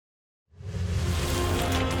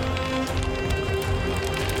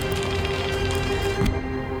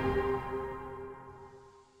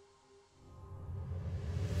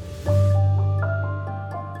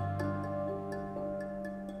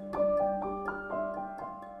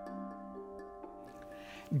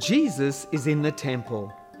Jesus is in the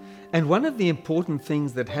temple, and one of the important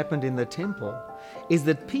things that happened in the temple is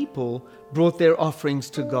that people brought their offerings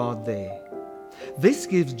to God there. This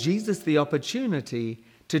gives Jesus the opportunity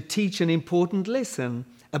to teach an important lesson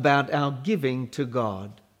about our giving to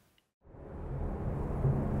God.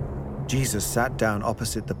 Jesus sat down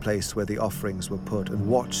opposite the place where the offerings were put and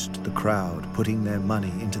watched the crowd putting their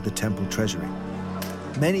money into the temple treasury.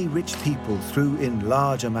 Many rich people threw in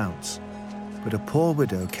large amounts, but a poor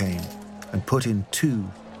widow came and put in 2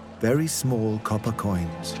 very small copper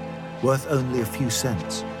coins, worth only a few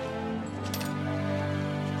cents.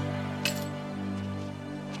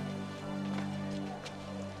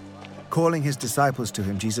 Calling his disciples to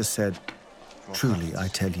him, Jesus said, "Truly, I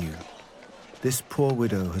tell you, this poor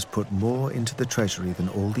widow has put more into the treasury than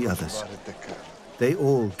all the others. They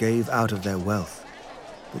all gave out of their wealth,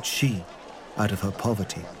 but she, out of her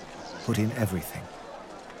poverty, put in everything,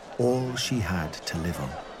 all she had to live on."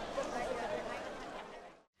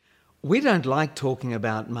 We don't like talking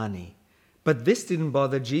about money, but this didn't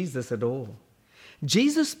bother Jesus at all.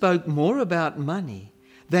 Jesus spoke more about money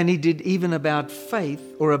than he did even about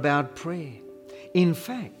faith or about prayer. In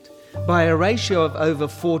fact, by a ratio of over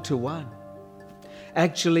 4-1.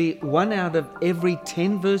 Actually, 1 out of every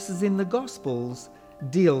 10 verses in the Gospels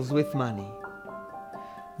deals with money.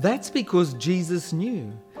 That's because Jesus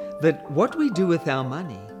knew that what we do with our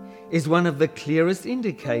money is one of the clearest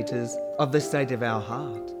indicators of the state of our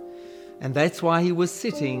heart. And that's why he was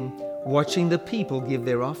sitting watching the people give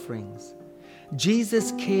their offerings.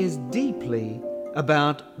 Jesus cares deeply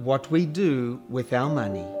about what we do with our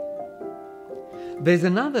money. There's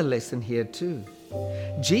another lesson here too.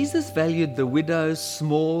 Jesus valued the widow's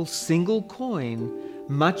small single coin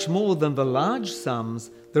much more than the large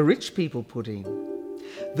sums the rich people put in.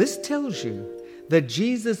 This tells you that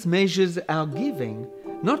Jesus measures our giving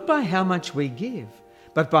not by how much we give,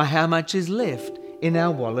 but by how much is left in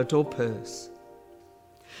our wallet or purse.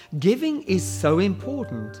 Giving is so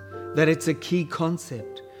important that it's a key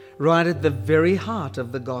concept right at the very heart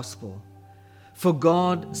of the gospel. For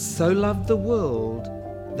God so loved the world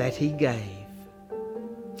that he gave.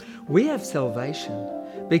 We have salvation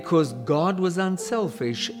because God was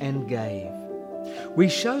unselfish and gave. We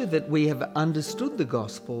show that we have understood the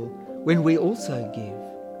gospel when we also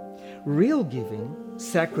give. Real giving,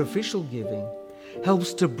 sacrificial giving,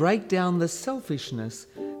 helps to break down the selfishness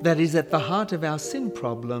that is at the heart of our sin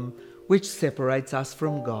problem, which separates us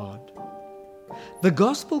from God. The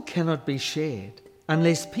gospel cannot be shared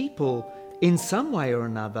unless people, in some way or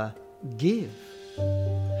another, give.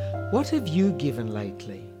 What have you given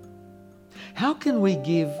lately? How can we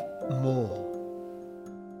give more?